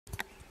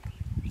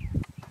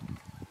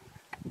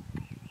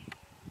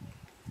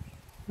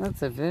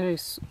That's a very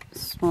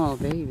small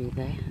baby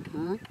there,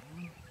 huh?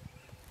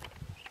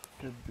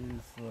 Could be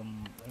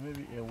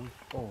maybe a week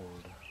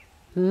old.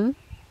 Hmm?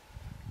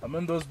 I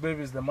mean, those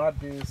babies, they might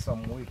be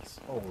some weeks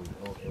old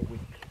or a week.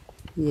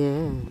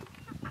 Yeah.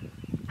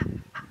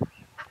 See,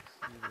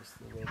 they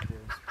still have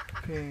those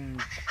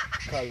pink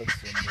colors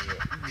on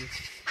their ears,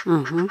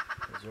 Uh-huh.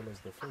 as well as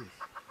the face.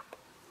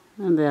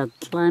 And they are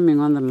climbing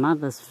on the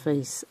mother's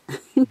face.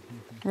 I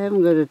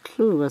haven't got a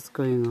clue what's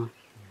going on.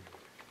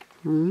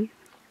 Hmm?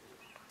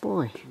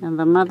 Boy, and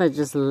the mother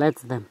just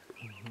lets them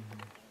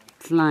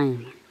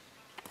climb.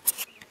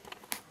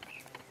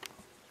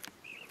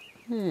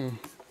 Yeah.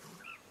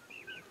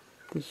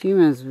 The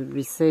humans would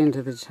be saying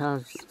to the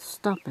child,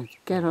 stop it,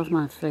 get off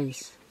my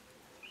face.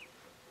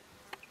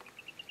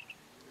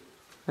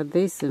 But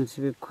they seem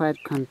to be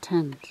quite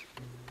content.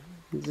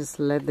 Just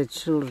let the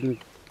children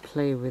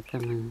play with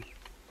them and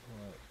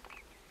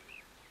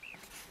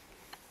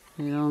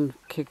they don't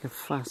kick a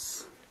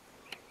fuss.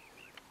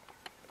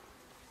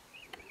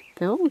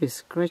 They're always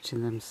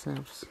scratching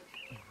themselves.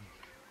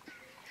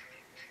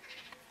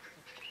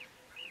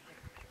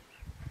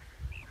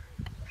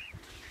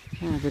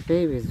 Yeah, the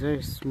baby is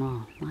very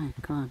small. My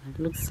God, it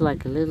looks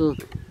like a little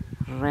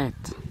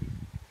rat.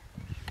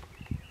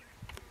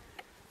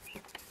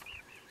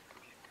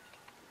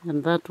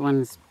 And that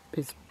one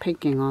is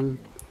picking on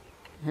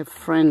her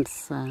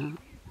friends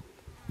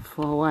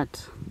for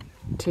what?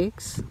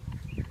 Ticks?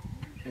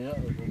 Yeah,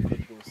 they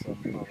could do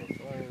some other.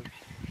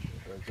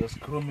 They're just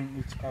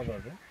grooming each other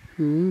there.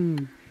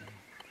 Mm.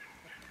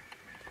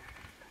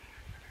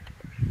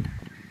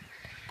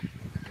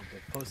 The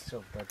posture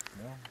of that,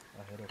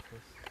 ahead of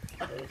us.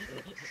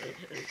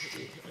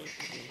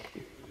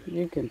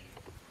 You can,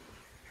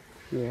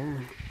 yeah.